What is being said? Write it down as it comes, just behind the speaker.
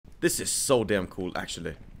This is so damn cool,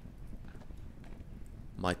 actually.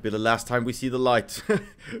 Might be the last time we see the light.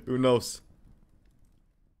 Who knows?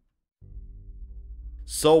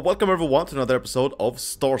 So, welcome everyone to another episode of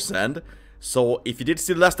Starsand. So, if you did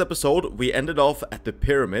see the last episode, we ended off at the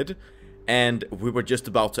pyramid. And we were just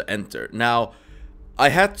about to enter. Now, I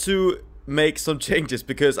had to make some changes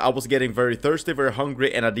because I was getting very thirsty, very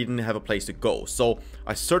hungry, and I didn't have a place to go. So,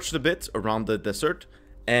 I searched a bit around the desert,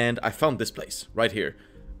 and I found this place, right here.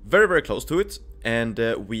 Very, very close to it. And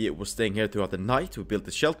we were staying here throughout the night. We built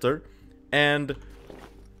the shelter. And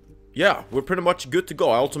yeah, we're pretty much good to go.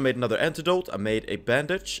 I also made another antidote. I made a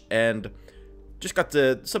bandage. And just got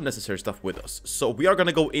some necessary stuff with us. So we are going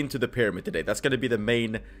to go into the pyramid today. That's going to be the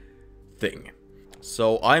main thing.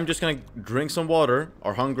 So I'm just going to drink some water.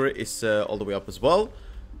 Our hunger is all the way up as well.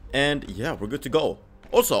 And yeah, we're good to go.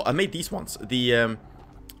 Also, I made these ones. The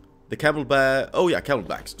camelback. Oh yeah,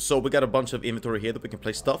 camelbacks. So we got a bunch of inventory here that we can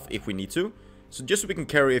place stuff if we need to. So just so we can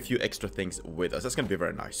carry a few extra things with us. That's going to be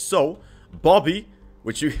very nice. So, Bobby,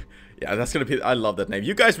 which you... Yeah, that's going to be... I love that name.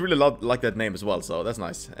 You guys really like that name as well, so that's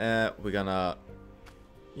nice. We're gonna,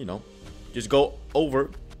 you know, just go over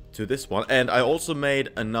to this one. And I also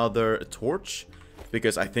made another torch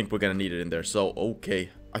because I think we're going to need it in there. So, okay.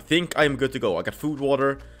 I think I'm good to go. I got food,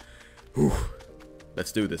 water. Whew.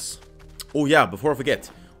 Let's do this. Oh yeah, before I forget.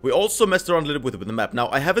 We also messed around a little bit with the map. Now,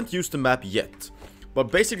 I haven't used the map yet.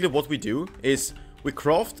 But basically what we do is we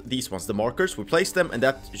craft these ones, the markers, we place them, and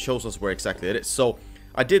that shows us where exactly it is. So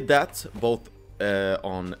I did that both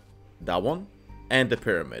on that one and the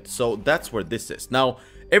pyramid. So that's where this is. Now,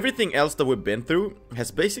 everything else that we've been through has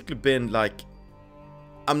basically been like...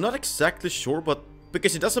 I'm not exactly sure, but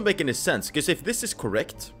because it doesn't make any sense. Because if this is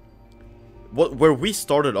correct, where we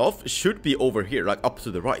started off should be over here, like up to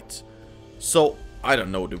the right. So... I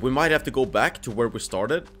don't know, dude. We might have to go back to where we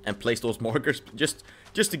started and place those markers just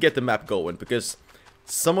to get the map going. Because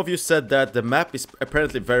some of you said that the map is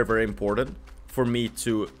apparently very, very important for me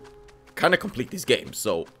to kind of complete this game.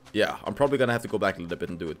 So, yeah, I'm probably going to have to go back a little bit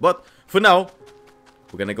and do it. But for now,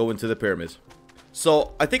 we're going to go into the pyramid.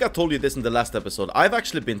 So, I think I told you this in the last episode. I've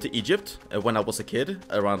actually been to Egypt when I was a kid,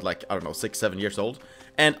 around like, I don't know, 6, 7 years old.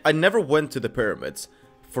 And I never went to the pyramids.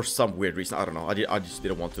 For some weird reason, I don't know, I just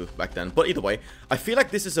didn't want to back then. But either way, I feel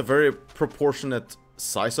like this is a very proportionate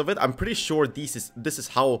size of it. I'm pretty sure this is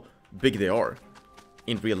how big they are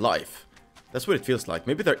in real life. That's what it feels like.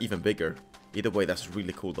 Maybe they're even bigger. Either way, that's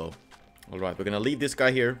really cool though. Alright, we're gonna leave this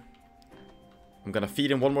guy here. I'm gonna feed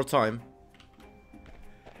him one more time.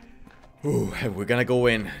 Ooh, and we're gonna go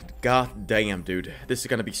in. God damn, dude. This is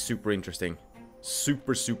gonna be super interesting.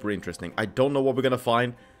 Super, super interesting. I don't know what we're gonna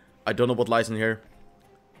find. I don't know what lies in here.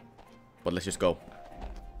 But let's just go.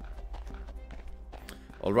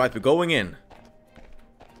 Alright, we're going in.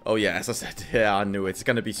 Oh yeah, as I said, yeah, I knew it. It's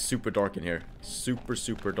gonna be super dark in here. Super,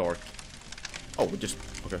 super dark. Oh, we just...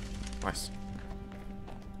 Okay, nice.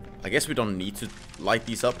 I guess we don't need to light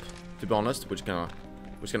these up, to be honest. We're just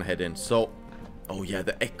gonna head in. So... Oh yeah,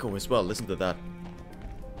 the echo as well. Listen to that.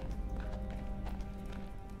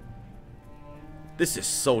 This is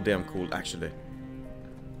so damn cool, actually.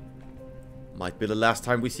 Might be the last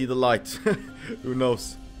time we see the light. Who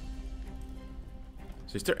knows?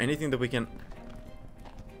 So is there anything that we can...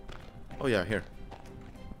 Oh yeah, here.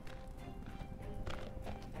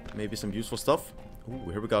 Maybe some useful stuff.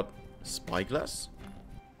 Ooh, here we got spyglass.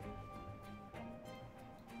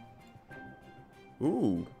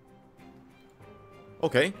 Ooh.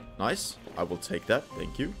 Okay, nice. I will take that,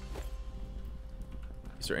 thank you.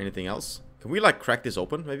 Is there anything else? Can we like crack this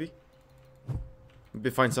open, maybe? Maybe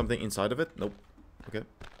find something inside of it? Nope. Okay.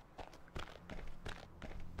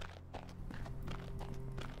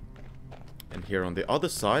 And here on the other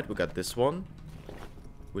side, we got this one.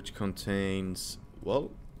 Which contains, well,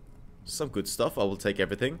 some good stuff. I will take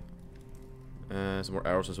everything. Some more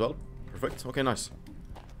arrows as well. Perfect. Okay, nice.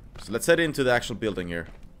 So let's head into the actual building here.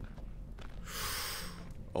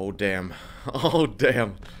 Oh, damn. Oh,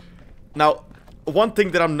 damn. Now, one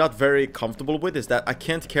thing that I'm not very comfortable with is that I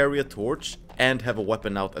can't carry a torch and have a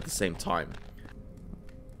weapon out at the same time.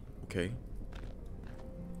 Okay.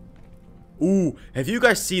 Ooh, have you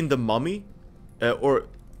guys seen The Mummy? Or,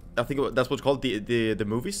 I think that's what's called, the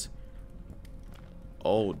movies?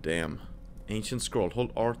 Oh, damn. Ancient scroll.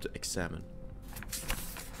 Hold R to examine.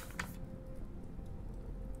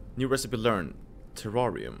 New recipe learned.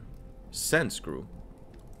 Terrarium. Sand screw.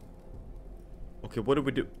 Okay, what do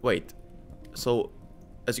we do? Wait. So,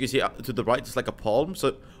 as you can see to the right, it's like a palm.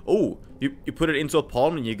 So, oh, you put it into a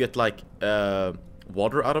palm and you get like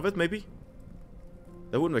water out of it, maybe?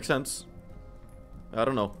 That would make sense. I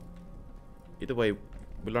don't know. Either way,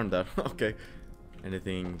 we learned that. Okay.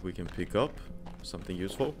 Anything we can pick up? Something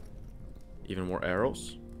useful? Even more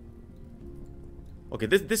arrows? Okay,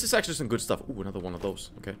 this is actually some good stuff. Ooh, another one of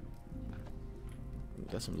those. Okay. Ooh,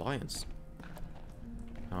 that's some lions.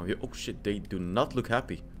 Oh shit, they do not look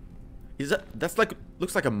happy. That's like,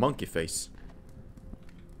 looks like a monkey face.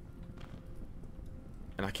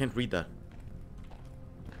 And I can't read that.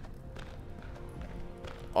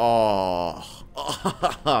 Oh.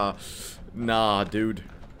 Nah, dude.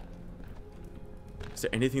 Is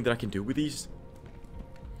there anything that I can do with these?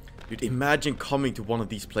 Dude, imagine coming to one of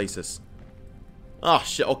these places. Ah,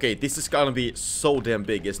 shit. Okay, this is gonna be so damn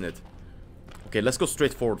big, isn't it? Okay, let's go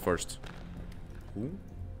straight forward first. Ooh,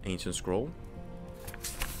 ancient scroll.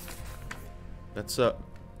 That's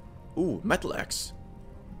ooh, metal axe.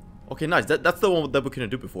 Okay, nice. That's the one that we couldn't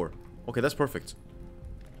do before. Okay, that's perfect.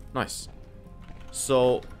 Nice.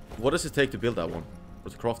 So, what does it take to build that one? Or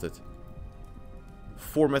to craft it?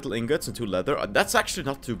 4 metal ingots and 2 leather. That's actually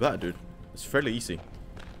not too bad, dude. It's fairly easy.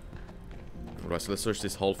 Alright, so let's search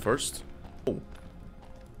this hull first. Oh.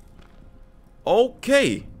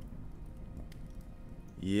 Okay.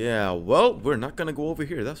 Yeah, well, we're not gonna go over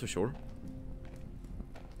here, that's for sure.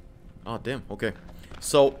 Ah, damn, okay.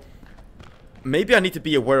 So, maybe I need to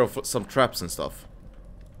be aware of some traps and stuff.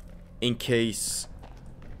 In case...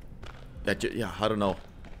 yeah, I don't know.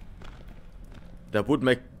 That would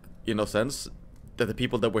make, you know, sense. That the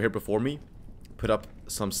people that were here before me put up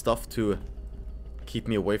some stuff to keep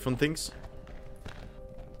me away from things.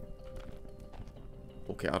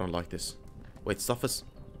 Okay, I don't like this. Wait, stuff is...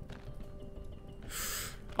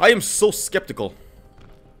 I am so skeptical.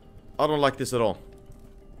 I don't like this at all.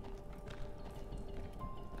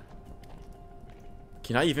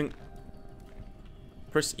 Can I even...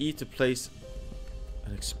 Press E to place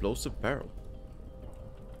an explosive barrel.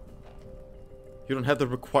 You don't have the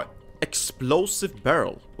required... Explosive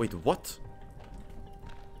barrel. Wait, what?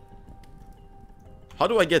 How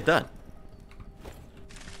do I get that?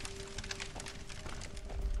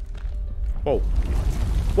 Whoa.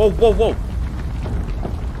 Whoa, whoa, whoa.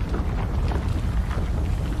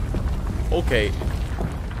 Okay.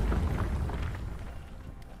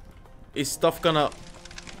 Is stuff gonna...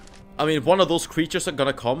 I mean, one of those creatures are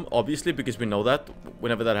gonna come, obviously, because we know that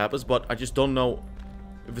whenever that happens, but I just don't know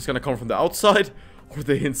if it's gonna come from the outside or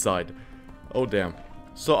the inside. Oh, damn.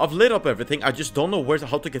 So, I've lit up everything. I just don't know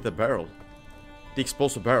how to get the barrel. The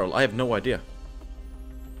explosive barrel. I have no idea.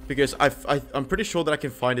 Because I'm pretty sure that I can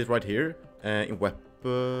find it right here. In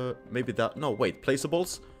weapon... maybe that... No, wait.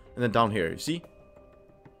 Placeables. And then down here. You see?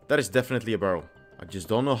 That is definitely a barrel. I just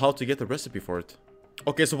don't know how to get the recipe for it.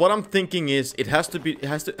 Okay, so what I'm thinking is it has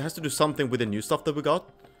to do something with the new stuff that we got.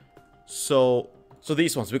 So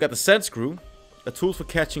these ones. We got the sand screw. A tool for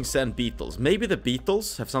catching sand beetles. Maybe the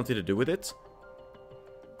beetles have something to do with it.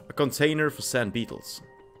 A container for sand beetles.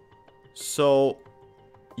 So,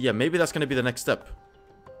 yeah, maybe that's gonna be the next step.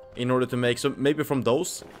 In order to make... So, maybe from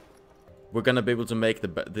those, we're gonna be able to make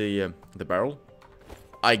the barrel.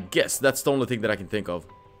 I guess that's the only thing that I can think of.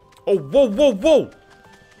 Oh, whoa, whoa, whoa!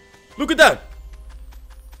 Look at that!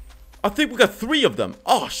 I think we got 3 of them.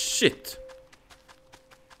 Oh, shit.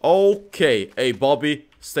 Okay. Hey, Bobby,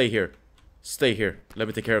 stay here. Stay here. Let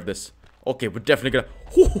me take care of this. Okay, we're definitely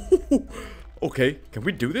gonna... Okay, can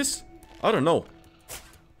we do this? I don't know.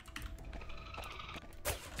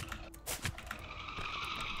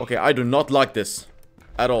 Okay, I do not like this.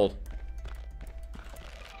 At all.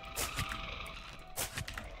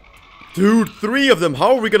 Dude, 3 of them.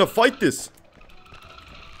 How are we gonna fight this?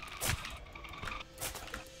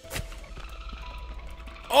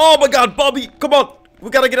 Oh my god, Bobby! Come on! We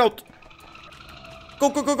gotta get out! Go,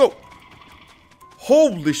 go, go, go!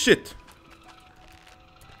 Holy shit!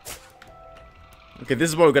 Okay, this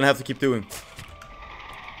is what we're gonna have to keep doing.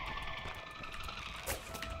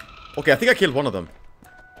 Okay, I think I killed one of them.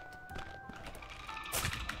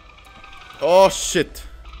 Oh shit!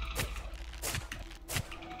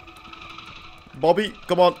 Bobby,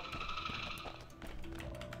 come on!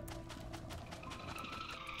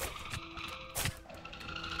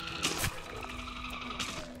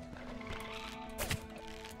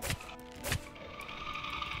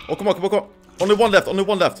 Oh, come on, come on, come on. Only one left, only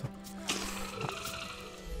one left.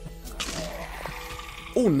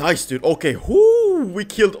 Oh, nice, dude. Okay, whoo, we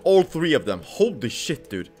killed all 3 of them. Holy shit,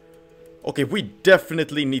 dude. Okay, we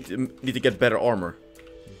definitely need to get better armor.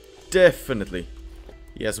 Definitely.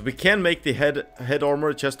 Yes, we can make the head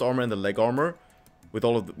armor, chest armor, and the leg armor with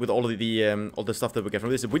all of the stuff that we get from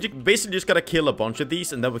this. We basically just gotta kill a bunch of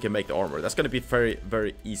these, and then we can make the armor. That's gonna be very,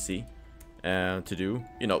 very easy to do.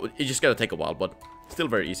 You know, it just gotta take a while, but still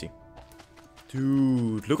very easy.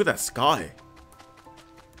 Dude, look at that sky.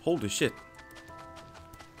 Holy shit.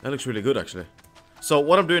 That looks really good, actually. So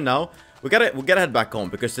what I'm doing now, we gotta head back home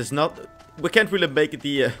because there's not. We can't really make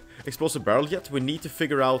the explosive barrel yet. We need to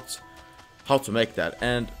figure out how to make that.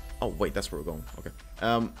 And oh wait, that's where we're going. Okay.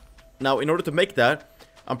 Now in order to make that,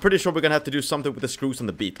 I'm pretty sure we're gonna have to do something with the screws and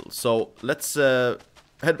the beetle. So let's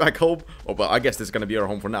head back home. Oh, but I guess this is gonna be our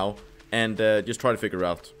home for now, and just try to figure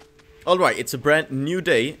out. Alright, it's a brand new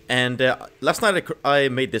day, and last night I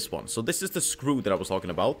made this one. So this is the screw that I was talking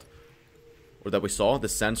about, or that we saw, the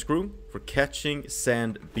sand screw, for catching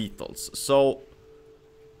sand beetles. So,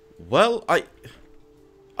 well, I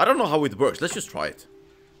don't know how it works. Let's just try it.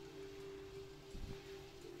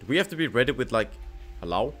 Do we have to be ready with, like,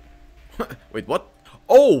 hello? Wait, what?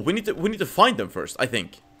 Oh, we need to find them first, I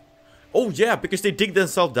think. Oh, yeah, because they dig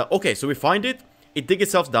themselves down. Okay, so we find it. It digs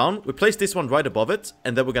itself down. We place this one right above it,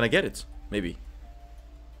 and then we're gonna get it. Maybe.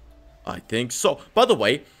 I think so. By the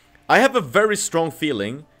way, I have a very strong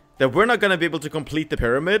feeling that we're not gonna be able to complete the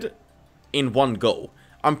pyramid in one go.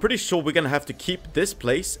 I'm pretty sure we're gonna have to keep this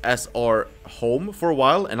place as our home for a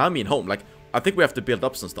while. And I mean home. Like, I think we have to build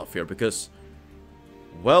up some stuff here because,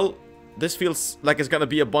 well, this feels like it's gonna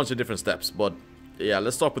be a bunch of different steps. But, yeah,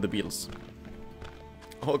 let's start with the beetles.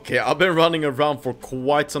 Okay, I've been running around for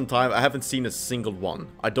quite some time. I haven't seen a single one.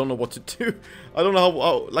 I don't know what to do. I don't know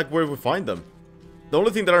how, like, where we find them. The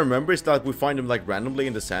only thing that I remember is that we find them, like, randomly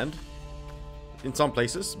in the sand. In some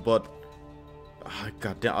places, but...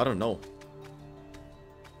 goddamn, I don't know.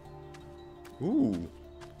 Ooh.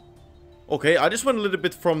 Okay, I just went a little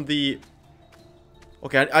bit from the...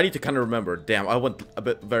 Okay, I need to kind of remember. Damn, I went a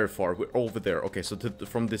bit very far. We're over there. Okay, so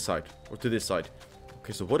from this side. Or to this side.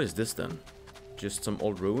 Okay, so what is this then? Just some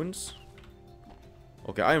old ruins.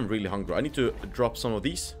 Okay, I am really hungry. I need to drop some of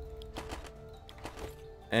these.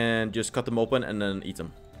 And just cut them open and then eat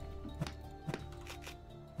them.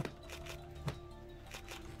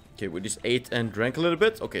 Okay, we just ate and drank a little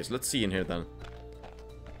bit. Okay, so let's see in here then.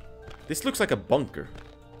 This looks like a bunker.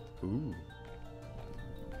 Ooh.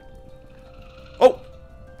 Oh!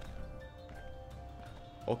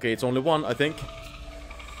 Okay, it's only one, I think.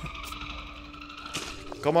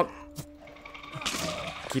 Come on.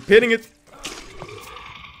 Keep hitting it.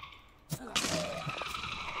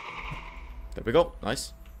 There we go.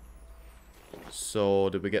 Nice. So,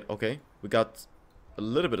 did we get... Okay. We got a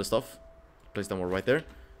little bit of stuff. Place them all right there.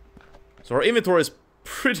 So, our inventory is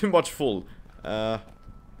pretty much full. Well,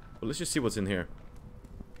 let's just see what's in here.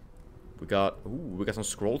 We got... Ooh, we got some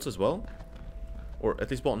scrolls as well. Or at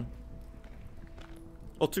least one.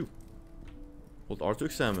 Oh, two. Hold R to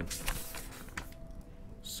examine.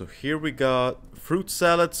 So here we got fruit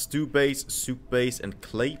salad, stew base, soup base, and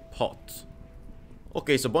clay pot.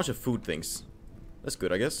 Okay, so a bunch of food things. That's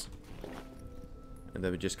good, I guess. And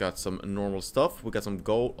then we just got some normal stuff. We got some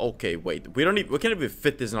gold. Okay, wait. We can't even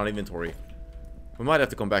fit this in our inventory. We might have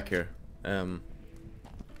to come back here. Hold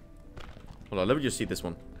on, let me just see this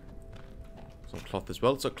one. Some cloth as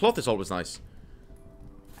well. So cloth is always nice.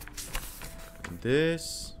 And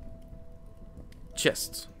this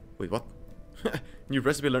chest. Wait, what? New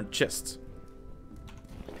recipe learned chest.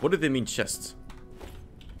 What do they mean chest?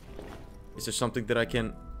 Is there something that I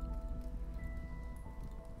can...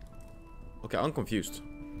 Okay, I'm confused.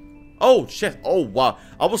 Oh, chest. Oh, wow.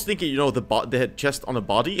 I was thinking, you know, the chest on a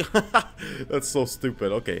body. That's so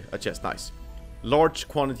stupid. Okay, a chest. Nice. Large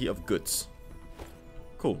quantity of goods.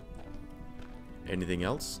 Cool. Anything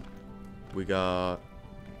else? We got...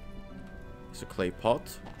 It's a clay pot.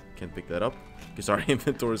 Can't pick that up because our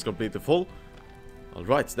inventory is completely full.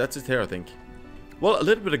 Alright, so that's it here, I think. Well, a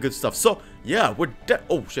little bit of good stuff. So, yeah, we're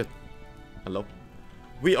oh, shit. Hello.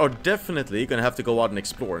 We are definitely gonna have to go out and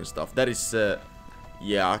explore and stuff. That is,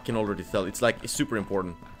 yeah, I can already tell. It's like, it's super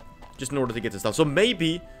important. Just in order to get this stuff. So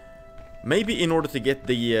maybe in order to get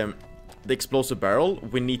the explosive barrel,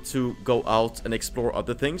 we need to go out and explore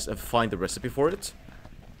other things and find the recipe for it.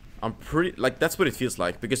 I'm pretty, like, that's what it feels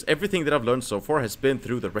like. Because everything that I've learned so far has been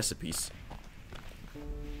through the recipes.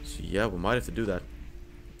 So, yeah, we might have to do that.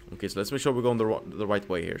 Okay, so let's make sure we're going the right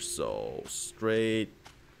way here. So, straight.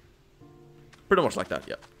 Pretty much like that,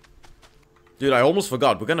 yeah. Dude, I almost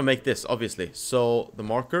forgot. We're gonna make this, obviously. So, the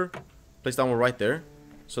marker. Place that one right there.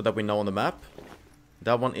 So that we know on the map.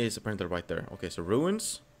 That one is apparently right there. Okay, so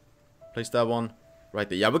ruins. Place that one right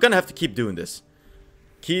there. Yeah, we're gonna have to keep doing this.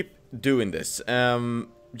 Keep doing this.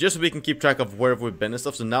 Just so we can keep track of wherever we've been and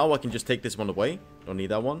stuff. So now I can just take this one away. Don't need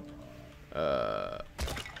that one.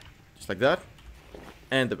 Just like that.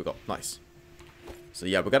 And there we go. Nice. So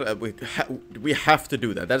yeah, we have to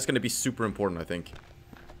do that. That is going to be super important, I think.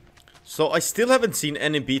 So I still haven't seen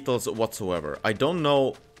any beetles whatsoever. I don't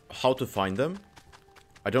know how to find them.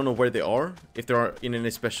 I don't know where they are. If they are in any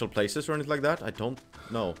special places or anything like that. I don't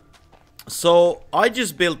No. So, I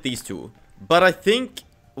just built these two. But I think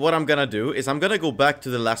what I'm gonna do is I'm gonna go back to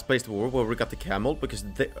the last place we were, where we got the camel. Because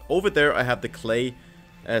over there I have the clay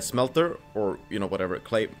smelter. Or, you know, whatever.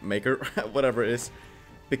 Clay maker. Whatever it is.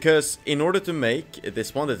 Because in order to make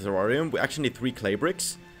this one, the terrarium, we actually need 3 clay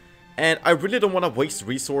bricks. And I really don't want to waste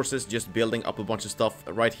resources just building up a bunch of stuff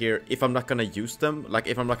right here if I'm not gonna use them. Like,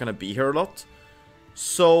 if I'm not gonna be here a lot.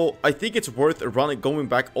 So, I think it's worth going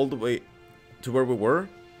back all the way to where we were.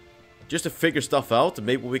 Just to figure stuff out.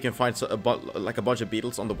 Maybe we can find like a bunch of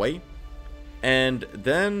beetles on the way. And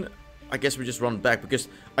then I guess we just run back. Because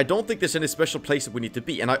I don't think there's any special place that we need to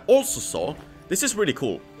be. And I also saw, this is really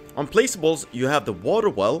cool. On placeables, you have the water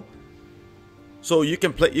well. So you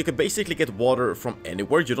can basically get water from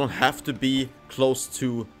anywhere. You don't have to be close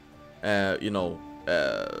to, you know,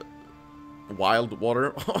 wild water,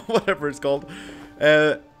 whatever it's called.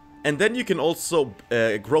 And then you can also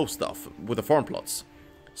grow stuff with the farm plots.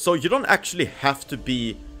 So you don't actually have to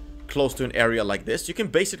be close to an area like this. You can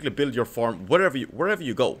basically build your farm wherever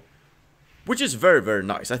you go. Which is very, very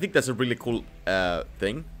nice. I think that's a really cool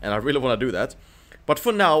thing. And I really want to do that. But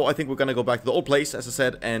for now, I think we're going to go back to the old place, as I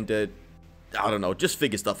said. And, I don't know, just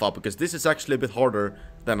figure stuff out. Because this is actually a bit harder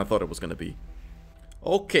than I thought it was going to be.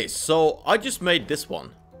 Okay, so I just made this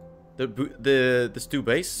one. The stew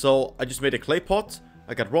base. So I just made a clay pot.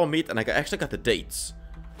 I got raw meat and I actually got the dates.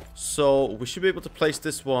 So we should be able to place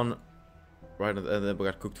this one right, and then we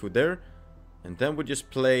got cooked food there. And then we just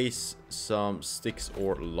place some sticks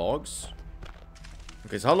or logs.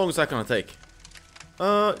 Okay, so how long is that gonna take?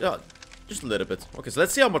 Yeah, just a little bit. Okay, so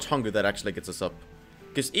let's see how much hunger that actually gets us up.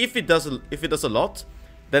 Because if it does a lot,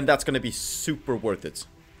 then that's gonna be super worth it.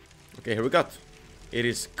 Okay, here we got. It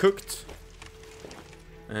is cooked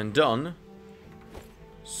and done.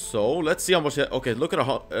 So let's see how much. Okay, look at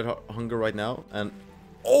our hunger right now. And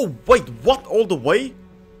oh wait, what? All the way?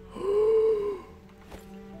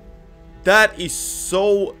 That is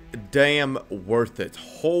so damn worth it.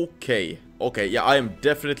 Okay. Okay, yeah, I am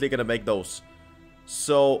definitely gonna make those.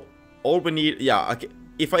 So all we need, yeah, okay,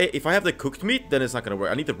 if I have the cooked meat, then it's not gonna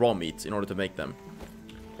work. I need the raw meat in order to make them.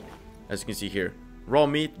 As you can see here, raw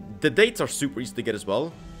meat. The dates are super easy to get as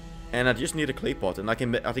well. And I just need a clay pot, and I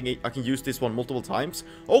think I can use this one multiple times.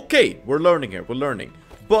 Okay, we're learning here, we're learning.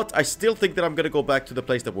 But I still think that I'm gonna go back to the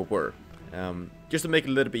place that we were, just to make it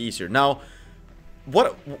a little bit easier. Now,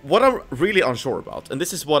 what I'm really unsure about, and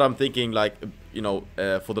this is what I'm thinking, like, you know,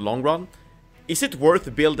 for the long run, is it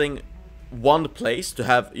worth building one place to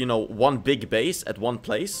have, you know, one big base at one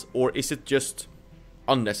place, or is it just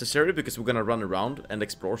unnecessary because we're gonna run around and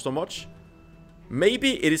explore so much?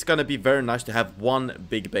 Maybe it is gonna be very nice to have one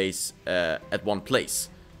big base at one place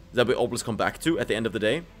that we always come back to at the end of the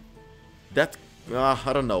day. That,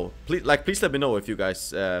 I don't know. Please let me know if you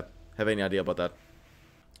guys have any idea about that.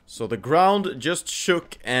 So the ground just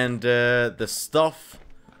shook, and the stuff,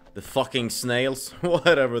 the fucking snails,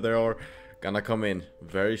 whatever they are, gonna come in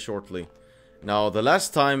very shortly. Now, the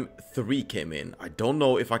last time 3 came in, I don't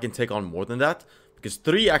know if I can take on more than that, because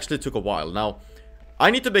 3 actually took a while. Now, I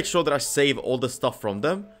need to make sure that I save all the stuff from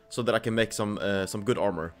them, so that I can make some good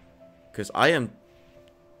armor. Because I am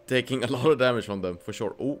taking a lot of damage from them, for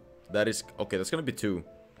sure. Oh, that is... Okay, that's gonna be 2.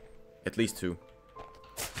 At least 2.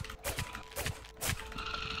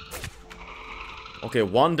 Okay,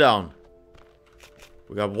 1 down.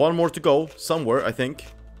 We got 1 more to go, somewhere, I think.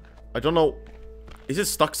 I don't know. Is it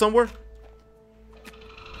stuck somewhere?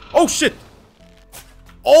 Oh, shit!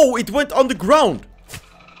 Oh, it went on the ground!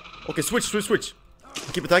 Okay, switch.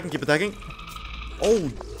 Keep attacking.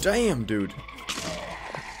 Oh, damn, dude.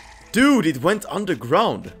 Dude, it went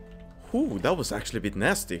underground. Ooh, that was actually a bit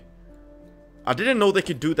nasty. I didn't know they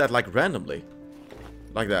could do that, like, randomly.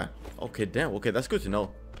 Like that. Okay, damn. Okay, that's good to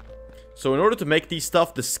know. So, in order to make these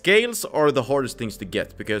stuff, the scales are the hardest things to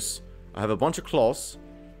get. Because I have a bunch of claws.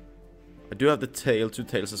 I do have the tail, 2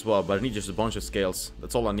 tails as well. But I need just a bunch of scales.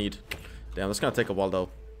 That's all I need. Damn, that's gonna take a while, though.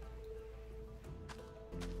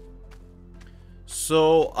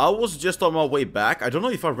 So, I was just on my way back. I don't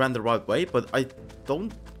know if I ran the right way, but I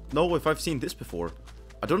don't know if I've seen this before.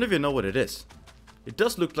 I don't even know what it is. It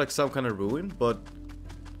does look like some kind of ruin, but...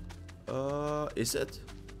 is it?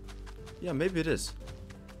 Yeah, maybe it is.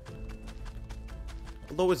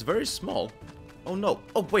 Although it's very small. Oh no.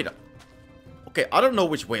 Oh, wait. Okay, I don't know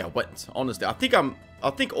which way I went, honestly. I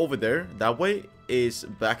think over there, that way, is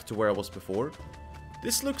back to where I was before.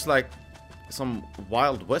 This looks like some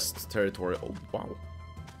Wild West territory. Oh, wow.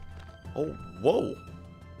 Oh, whoa.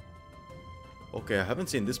 Okay, I haven't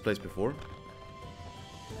seen this place before.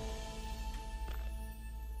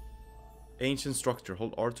 Ancient structure.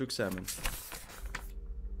 Hold R to examine.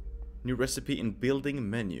 New recipe in building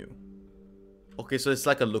menu. Okay, so it's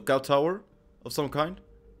like a lookout tower of some kind.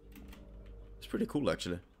 It's pretty cool,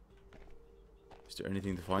 actually. Is there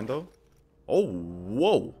anything to find, though? Oh,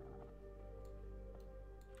 whoa.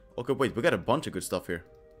 Okay, wait, we got a bunch of good stuff here.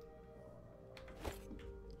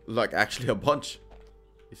 Like, actually a bunch.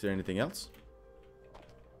 Is there anything else?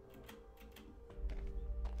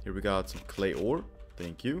 Here we got some clay ore.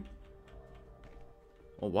 Thank you.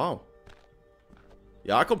 Oh, wow.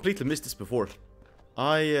 Yeah, I completely missed this before.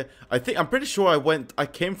 I'm pretty sure I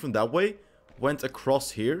came from that way, went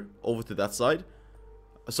across here, over to that side.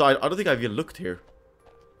 So I don't think I've even looked here.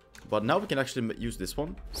 But now we can actually use this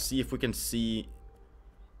one. See if we can see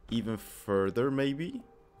even further, maybe.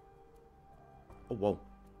 Oh, wow.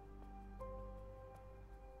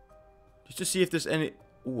 Just to see if there's any...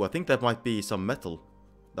 Ooh, I think that might be some metal.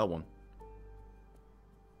 That one.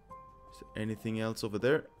 Is there anything else over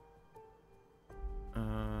there?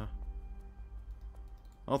 I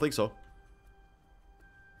don't think so.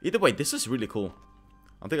 Either way, this is really cool.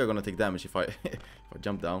 I think I'm gonna take damage if I if I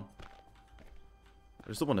jump down. I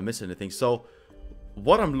just don't want to miss anything. So,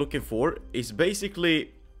 what I'm looking for is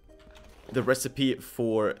basically the recipe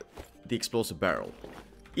for the explosive barrel.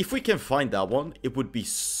 If we can find that one, it would be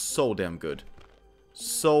so damn good.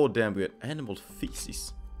 So damn good. Animal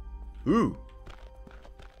feces. Ooh.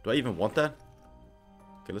 Do I even want that?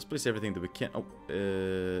 Okay, let's place everything that we can. Oh,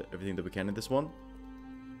 everything that we can in this one.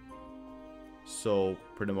 So,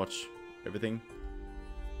 pretty much everything.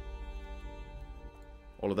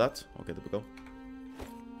 All of that. Okay, there we go.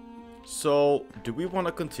 So, do we want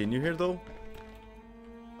to continue here, though?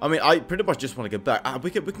 I mean, I pretty much just want to get back.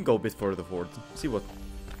 We can go a bit further forward. See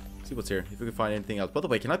what's here. If we can find anything else. By the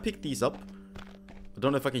way, can I pick these up? I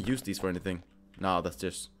don't know if I can use these for anything. Nah, that's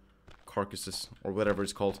just carcasses or whatever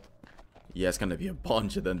it's called. Yeah, it's gonna be a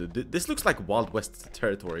bunch of them. This looks like Wild West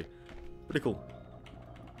territory. Pretty cool.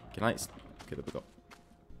 Can I... Okay, there we go.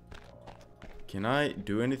 Can I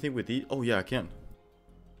do anything with these? Oh, yeah, I can.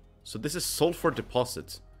 So this is sulfur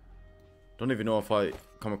deposit. Don't even know if I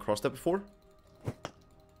come across that before.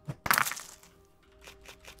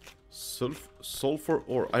 Sulfur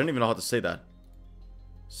ore. I don't even know how to say that.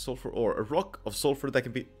 Sulfur ore. A rock of sulfur that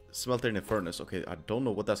can be smelted in a furnace. Okay, I don't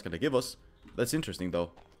know what that's gonna give us. That's interesting,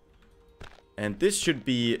 though. And this should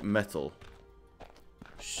be metal.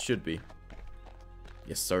 Should be.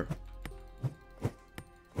 Yes, sir.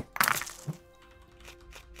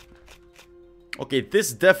 Okay,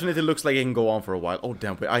 this definitely looks like it can go on for a while. Oh,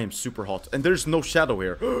 damn, wait, I am super hot. And there's no shadow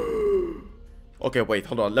here. Okay, wait,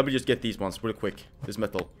 hold on. Let me just get these ones real quick. This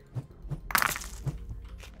metal.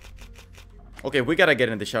 Okay, we gotta get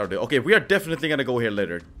in the shadow. Okay, we are definitely gonna go here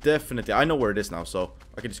later. Definitely. I know where it is now, so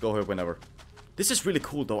I can just go here whenever. This is really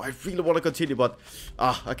cool, though. I really want to continue, but...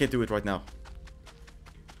 I can't do it right now.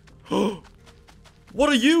 What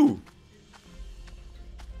are you?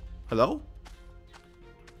 Hello?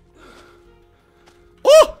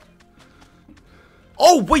 Oh!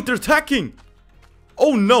 Oh, wait, they're attacking!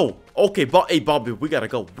 Oh, no. Okay, hey, Bobby, we gotta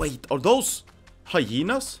go. Wait, are those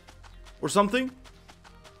hyenas? Or something?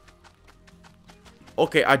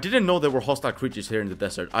 Okay, I didn't know there were hostile creatures here in the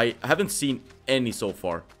desert. I haven't seen any so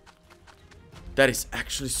far. That is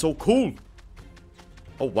actually so cool.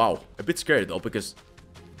 Oh, wow. A bit scary, though, because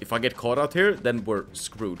if I get caught out here, then we're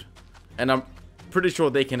screwed. And I'm pretty sure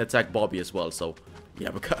they can attack Bobby as well, so...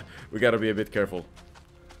 Yeah, we gotta be a bit careful.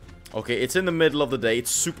 Okay, it's in the middle of the day. It's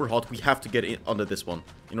super hot. We have to get in under this one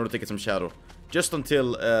in order to get some shadow. Just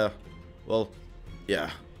until, well,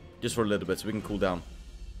 yeah. Just for a little bit so we can cool down.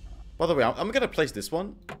 By the way, I'm gonna place this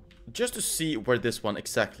one just to see where this one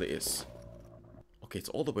exactly is. Okay, it's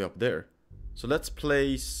all the way up there. So let's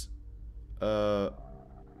place... Wait,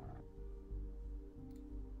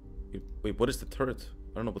 what is the turret?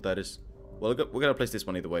 I don't know what that is. Well, we're gonna place this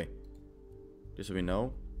one either way. Just so we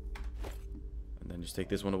know. And then just take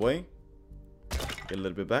this one away. Get a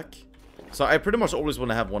little bit back. So I pretty much always want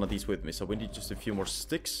to have one of these with me. So we need just a few more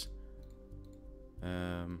sticks.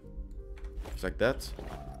 Just like that.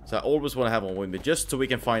 So I always want to have one with me. Just so we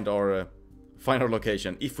can find our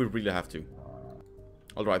location. If we really have to.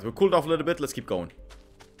 Alright, we're cooled off a little bit. Let's keep going.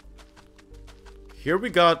 Here we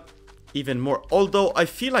got even more. Although I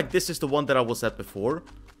feel like this is the one that I was at before.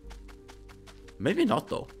 Maybe not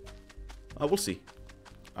though. I will see.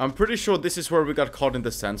 I'm pretty sure this is where we got caught in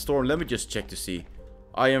the sandstorm. Let me just check to see.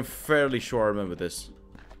 I am fairly sure I remember this.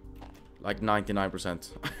 Like 99%.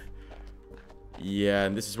 Yeah,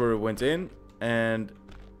 and this is where we went in. And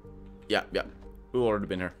yeah. We've already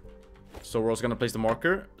been here. So we're also gonna place the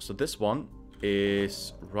marker. So this one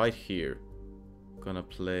is right here. Gonna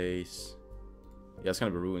place... Yeah, it's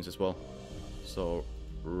gonna be ruins as well. So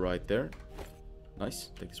right there.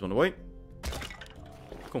 Nice. Take this one away.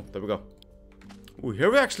 Cool. There we go. Ooh,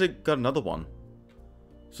 here we actually got another one.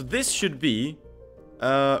 So this should be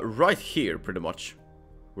right here, pretty much.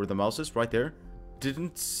 Where the mouse is, right there.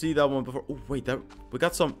 Didn't see that one before. Oh, wait. We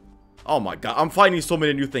got some... Oh my god. I'm finding so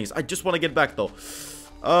many new things. I just want to get back, though.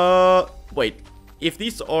 Wait. If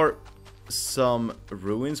these are some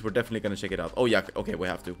ruins, we're definitely going to check it out. Oh, yeah. Okay, we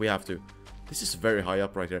have to. We have to. This is very high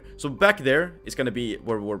up right here. So back there is going to be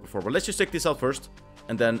where we were before. But let's just check this out first.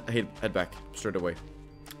 And then head back straight away.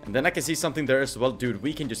 And then I can see something there as well. Dude,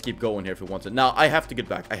 we can just keep going here if we want to. Now, I have to get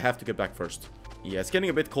back. I have to get back first. Yeah, it's getting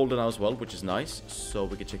a bit colder now as well, which is nice. So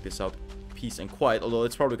we can check this out. Peace and quiet. Although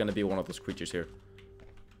it's probably going to be one of those creatures here.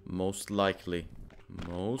 Most likely.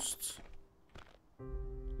 Most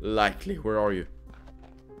likely. Where are you?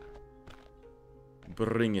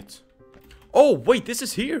 Bring it. Oh, wait, this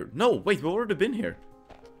is here. No, wait, we've already been here.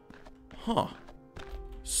 Huh.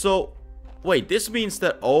 So... Wait, this means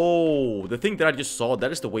that... Oh, the thing that I just saw,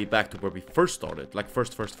 that is the way back to where we first started. Like,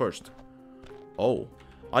 first. Oh,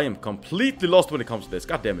 I am completely lost when it comes to this.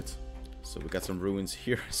 God damn it. So, we got some ruins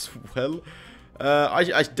here as well.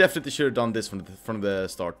 I definitely should have done this from the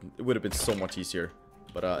start. It would have been so much easier.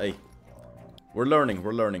 But, hey. We're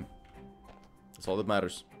learning. That's all that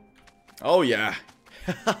matters. Oh, yeah.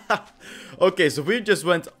 Okay, so we just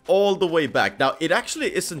went all the way back. Now, it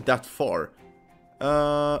actually isn't that far.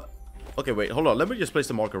 Okay, wait, hold on. Let me just place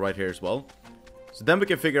the marker right here as well. So then we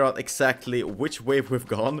can figure out exactly which way we've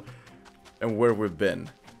gone and where we've been.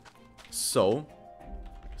 So,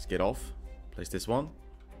 let's get off. Place this one.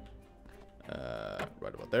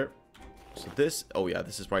 Right about there. So this, oh yeah,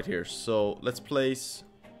 this is right here. So let's place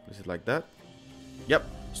it like that. Yep,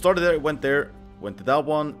 started there, went to that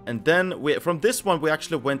one. And then from this one, we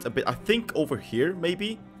actually went a bit, I think over here,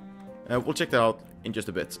 maybe. We'll check that out in just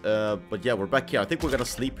a bit. But yeah, we're back here. I think we're gonna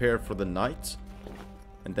sleep here for the night.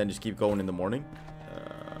 And then just keep going in the morning.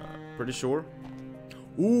 Pretty sure.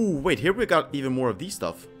 Ooh, wait, here we got even more of these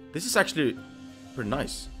stuff. This is actually pretty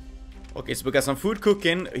nice. Okay, so we got some food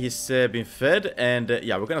cooking. He's been fed. And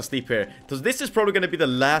yeah, we're gonna sleep here. So this is probably gonna be the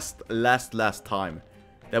last time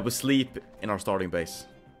that we sleep in our starting base.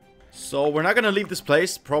 So we're not gonna leave this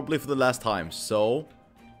place probably for the last time. So,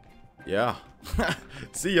 yeah.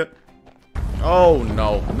 See ya. Oh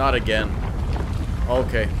no, not again.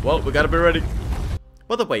 Okay, well, we gotta be ready.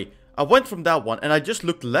 By the way, I went from that one and I just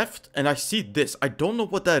looked left and I see this. I don't know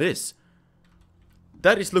what that is.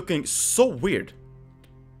 That is looking so weird.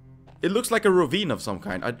 It looks like a ravine of some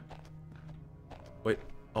kind. Wait,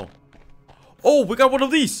 oh. Oh, we got one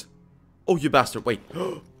of these. Oh, you bastard, wait.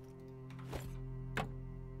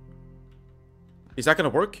 Is that gonna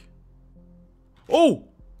work? Oh!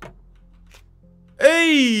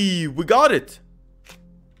 Hey, we got it.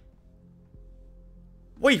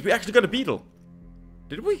 Wait, we actually got a beetle.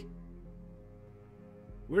 Did we?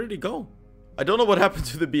 Where did he go? I don't know what happened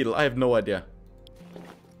to the beetle. I have no idea.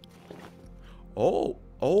 Oh.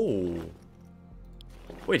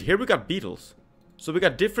 Wait, here we got beetles. So we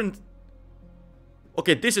got different...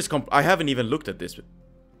 Okay, this is... I haven't even looked at this.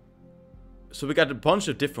 So we got a bunch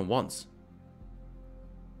of different ones.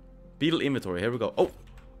 Beetle inventory. Here we go. Oh.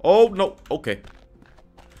 Oh, no. Okay.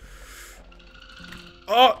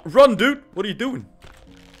 Run, dude. What are you doing?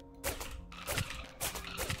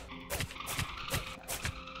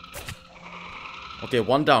 Okay,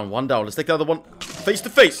 one down. Let's take the other one face to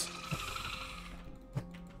face.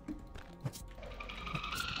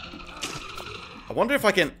 I wonder if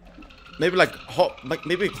I can maybe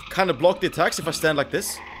maybe kind of block the attacks if I stand like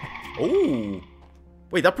this. Oh.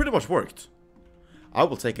 Wait, that pretty much worked. I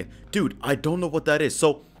will take it. Dude, I don't know what that is.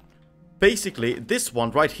 So, basically, this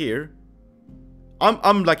one right here,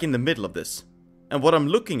 I'm like in the middle of this. And what I'm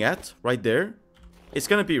looking at right there, it's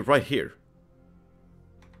gonna be right here.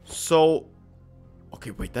 So,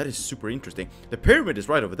 okay, wait, that is super interesting. The pyramid is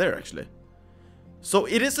right over there, actually. So,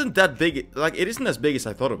 it isn't that big, like, it isn't as big as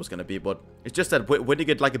I thought it was gonna be, but it's just that when you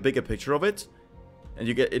get, like, a bigger picture of it, and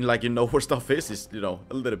you get in, like, you know where stuff is, it's, you know,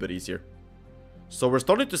 a little bit easier. So, we're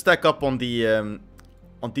starting to stack up on the,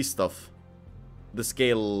 on this stuff. The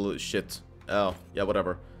scale shit. Oh, yeah,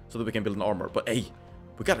 whatever. So that we can build an armor. But hey,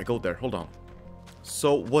 we gotta go there. Hold on.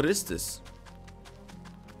 So, what is this?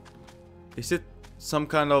 Is it some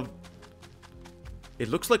kind of... It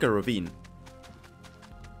looks like a ravine.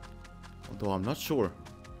 Although I'm not sure.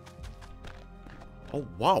 Oh,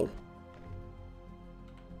 wow.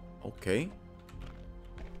 Okay.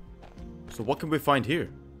 So what can we find here?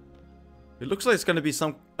 It looks like it's gonna be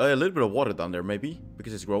some... a little bit of water down there, maybe.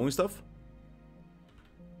 Because it's growing stuff.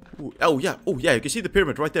 Ooh, oh, yeah. Oh, yeah. You can see the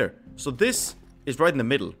pyramid right there. So this is right in the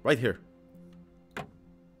middle. Right here.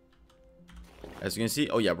 As you can see,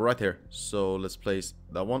 oh yeah, we're right here. So let's place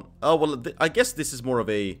that one. Oh, well, I guess this is more of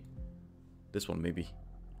a... This one, maybe.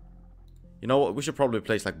 You know what? We should probably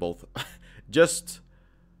place like both. Just...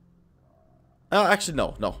 actually,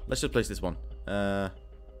 no. Let's just place this one. Right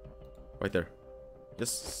there.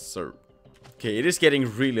 Yes, sir. Okay, it is getting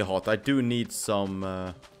really hot. I do need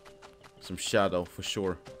some shadow for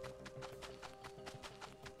sure.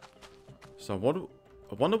 So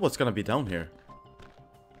I wonder what's gonna be down here.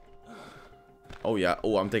 Oh yeah.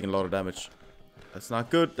 Oh, I'm taking a lot of damage. That's not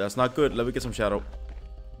good. That's not good. Let me get some shadow.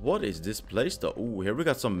 What is this place though? Oh, here we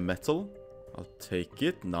got some metal. I'll take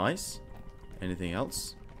it. Nice. Anything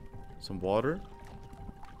else? Some water.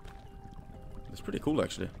 That's pretty cool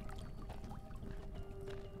actually.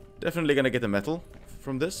 Definitely gonna get the metal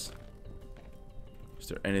from this. Is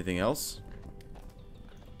there anything else?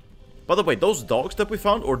 By the way, those dogs that we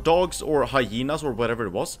found, or dogs or hyenas or whatever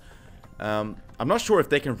it was, I'm not sure if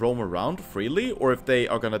they can roam around freely or if they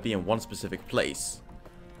are gonna be in one specific place.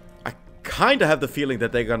 I kinda have the feeling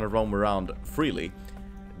that they're gonna roam around freely.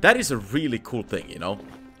 That is a really cool thing, you know?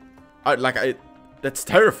 That's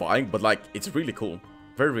terrifying, but like, it's really cool.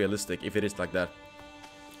 Very realistic if it is like that.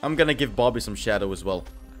 I'm gonna give Bobby some shadow as well.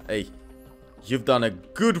 Hey, you've done a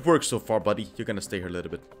good work so far, buddy. You're gonna stay here a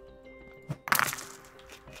little bit.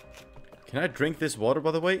 Can I drink this water,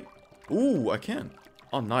 by the way? Ooh, I can.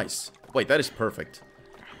 Oh, nice. Wait, that is perfect.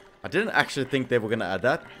 I didn't actually think they were gonna add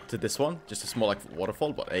that to this one. Just a small, like,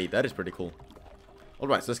 waterfall. But, hey, that is pretty cool.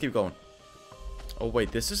 Alright, so let's keep going. Oh,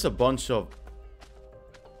 wait, this is a bunch of...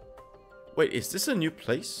 Wait, is this a new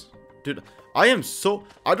place? Dude, I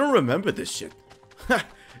don't remember this shit.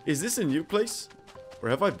 Is this a new place? Or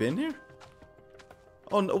have I been here?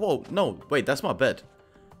 Oh, no, whoa, no. Wait, that's my bed.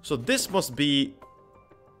 So this must be...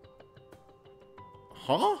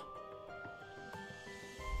 Huh?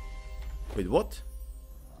 Wait, what?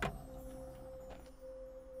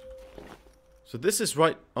 So this is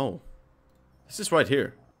right... Oh. This is right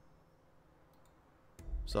here.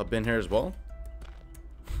 So I've been here as well?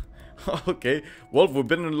 Okay. Well, we've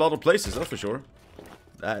been in a lot of places, that's for sure.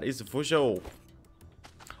 That is for sure.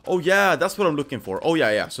 Oh yeah, that's what I'm looking for. Oh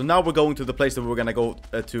yeah. So now we're going to the place that we were gonna go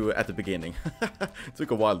to at the beginning. Took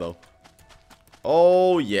a while though.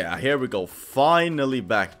 Oh yeah, here we go. Finally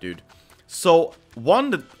back, dude. So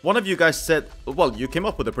one of you guys said, well, you came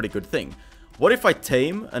up with a pretty good thing. What if I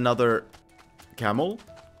tame another camel,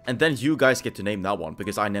 and then you guys get to name that one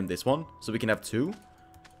because I named this one, so we can have two.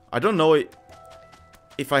 I don't know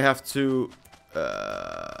if I have to.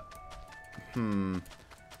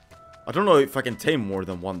 I don't know if I can tame more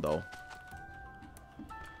than one though.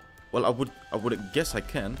 Well, I would guess I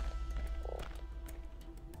can.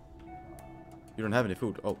 You don't have any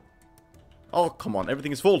food. Oh. Oh, come on.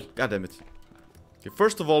 Everything is full. God damn it. Okay,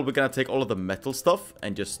 first of all, we're gonna take all of the metal stuff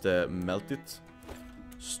and just melt it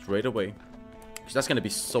straight away. Because that's gonna be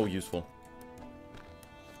so useful.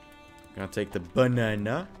 Gonna take the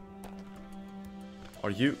banana. Are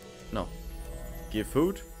you... No. Give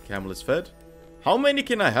food. Camel is fed. How many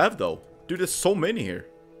can I have, though? Dude, there's so many here.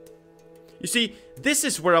 You see, this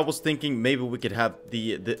is where I was thinking maybe we could have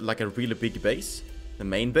the like a really big base. The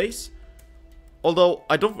main base. Although,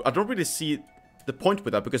 I don't really see the point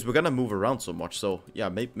with that because we're gonna move around so much. So, yeah,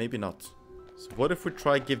 maybe not. So, what if we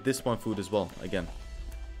try give this one food as well, again?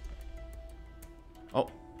 Oh.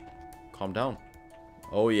 Calm down.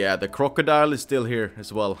 Oh, yeah, the crocodile is still here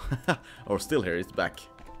as well. Or still here, it's back.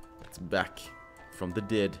 It's back from the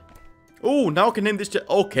dead. Oh, now I can name this...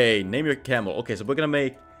 Okay, name your camel. Okay, so we're gonna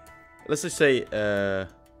make... Let's just say,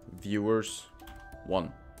 viewers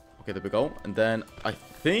 1. Okay, there we go. And then I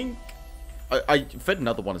think... I fed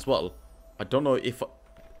another one as well. I don't know if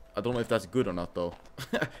that's good or not, though.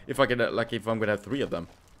 If I can, like, if I'm gonna have 3 of them.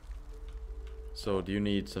 So, do you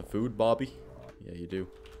need some food, Bobby? Yeah, you do.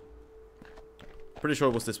 Pretty sure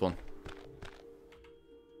it was this one.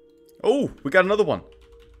 Oh, we got another one.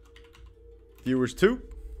 Viewers 2.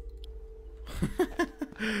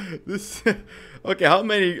 This... Okay, how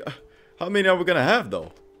many are we gonna have,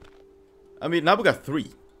 though? I mean, now we got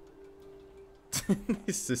 3.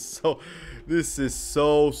 This is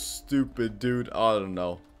so stupid, dude. I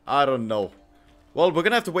don't know. Well, we're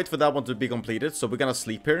gonna have to wait for that one to be completed, so we're gonna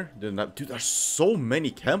sleep here. Dude, there's so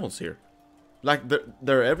many camels here. Like,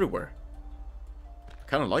 they're everywhere. I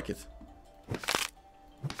kinda like it.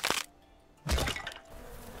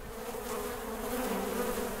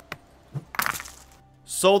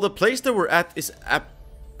 So the place that we're at is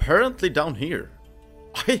apparently down here.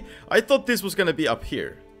 I thought this was gonna be up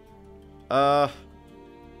here.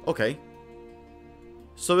 Okay.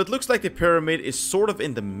 So it looks like the pyramid is sort of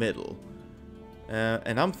in the middle.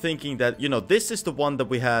 And I'm thinking that, you know, this is the one that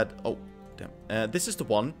we had... Oh, damn. This is the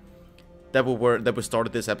one that we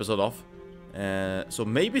started this episode off. So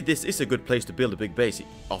maybe this is a good place to build a big base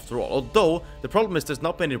after all. Although the problem is there's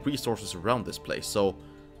not many resources around this place, so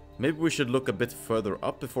maybe we should look a bit further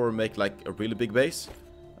up before we make like a really big base.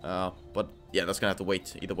 But yeah, that's gonna have to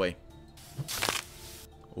wait either way.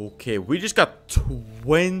 Okay, we just got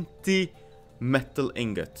 20 metal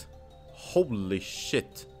ingot. Holy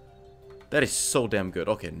shit. That is so damn good.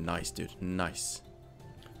 Okay, nice, dude. Nice.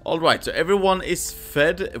 Alright, so everyone is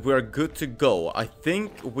fed. We are good to go. I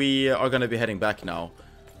think we are gonna be heading back now.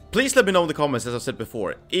 Please let me know in the comments, as I said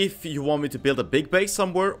before, if you want me to build a big base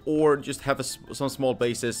somewhere or just have some small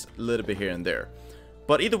bases a little bit here and there.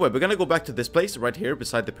 But either way, we're gonna go back to this place right here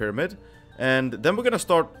beside the pyramid. And then we're gonna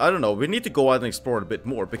start, I don't know, we need to go out and explore it a bit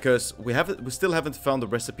more, because we still haven't found the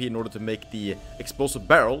recipe in order to make the explosive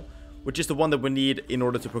barrel, which is the one that we need in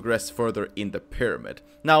order to progress further in the pyramid.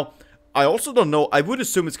 Now, I also don't know, I would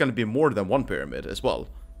assume it's gonna be more than one pyramid as well.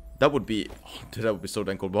 That would be, oh, dude, that would be so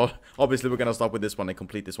damn cool. But obviously we're gonna start with this one and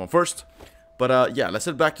complete this one first. But yeah, let's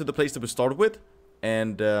head back to the place that we started with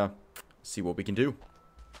and see what we can do.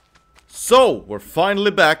 So, we're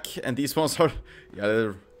finally back, and these ones are, yeah,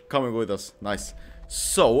 they're coming with us. Nice.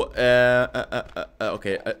 So,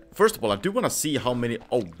 okay, first of all, I do want to see how many,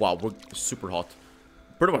 oh wow, we're super hot.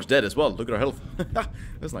 Pretty much dead as well, look at our health.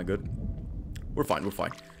 That's not good. We're fine, we're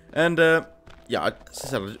fine. And, yeah, I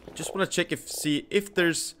just want to check see if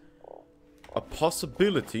there's a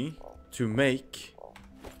possibility to make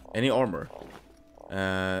any armor.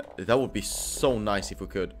 That would be so nice if we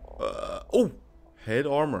could. Oh, head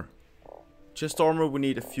armor. Chest armor, we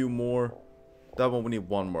need a few more. That one we need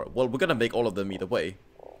one more. Well, we're gonna make all of them either way.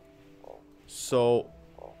 So,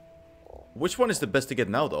 which one is the best to get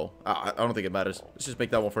now, though? I don't think it matters. Let's just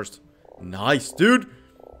make that one first. Nice, dude!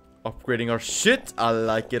 Upgrading our shit. I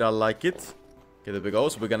like it, I like it. Okay, there we go.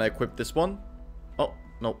 So we're gonna equip this one. Oh,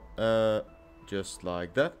 no. Just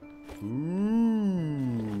like that.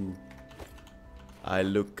 Ooh. I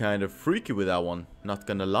look kind of freaky with that one. Not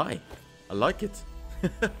gonna lie. I like it.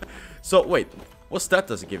 So, wait. What stat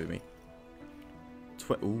does it give me?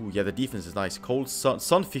 Ooh, yeah, the defense is nice. Cold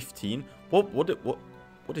sun 15. What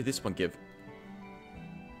did this one give?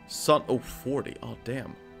 Sun 40. Oh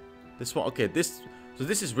damn. This one, okay, so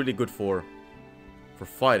this is really good for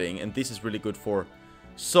fighting, and this is really good for,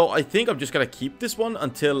 so I think I'm just gonna keep this one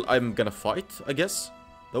until I'm gonna fight, I guess.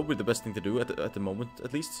 That would be the best thing to do at the moment,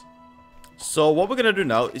 at least. So what we're gonna do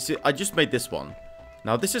now is, I just made this one.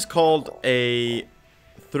 Now this is called a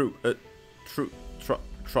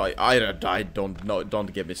I don't know,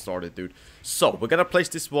 don't get me started, dude. So we're gonna place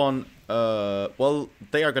this one, well,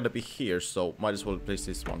 they are gonna be here, so might as well place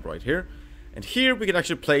this one right here. And here we can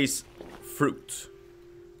actually place fruit.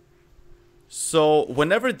 So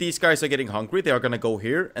whenever these guys are getting hungry, they are gonna go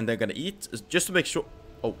here and they're gonna eat, just to make sure.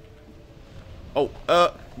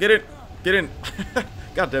 Get in.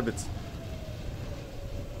 God damn it.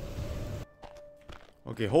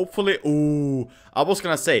 Okay, hopefully. Ooh, I was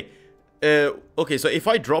gonna say, okay, so if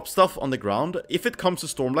I drop stuff on the ground, if it comes to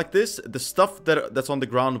storm like this, the stuff that's on the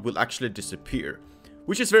ground will actually disappear,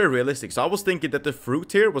 which is very realistic. So I was thinking that the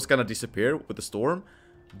fruit here was gonna disappear with the storm,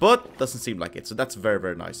 but doesn't seem like it. So that's very,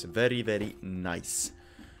 very nice. Very, very nice.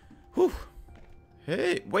 Whew.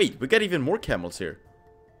 Hey, wait, we got even more camels here.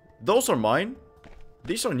 Those are mine.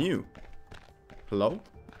 These are new. Hello?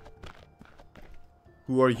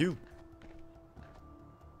 Who are you?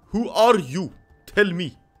 Who are you? Tell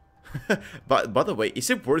me. But by the way, is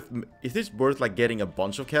this worth like getting a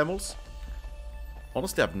bunch of camels?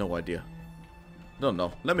 Honestly, I have no idea. Don't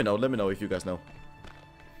know. Let me know if you guys know.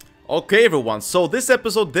 Okay, everyone, so this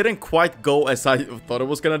episode didn't quite go as I thought it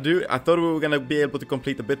was gonna do. I thought we were gonna be able to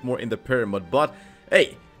complete a bit more in the pyramid, but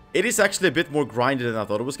hey, it is actually a bit more grindy than I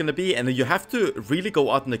thought it was gonna be, and you have to really go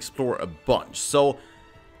out and explore a bunch. So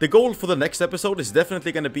the goal for the next episode is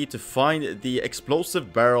definitely gonna be to find the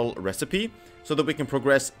explosive barrel recipe, so that we can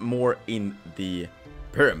progress more in the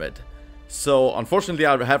pyramid. So unfortunately,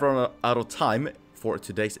 I have run out of time for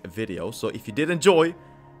today's video. So if you did enjoy,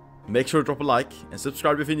 make sure to drop a like and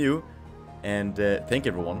subscribe if you're new. And thank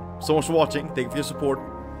you everyone so much for watching. Thank you for your support,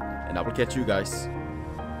 and I will catch you guys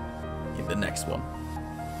in the next one.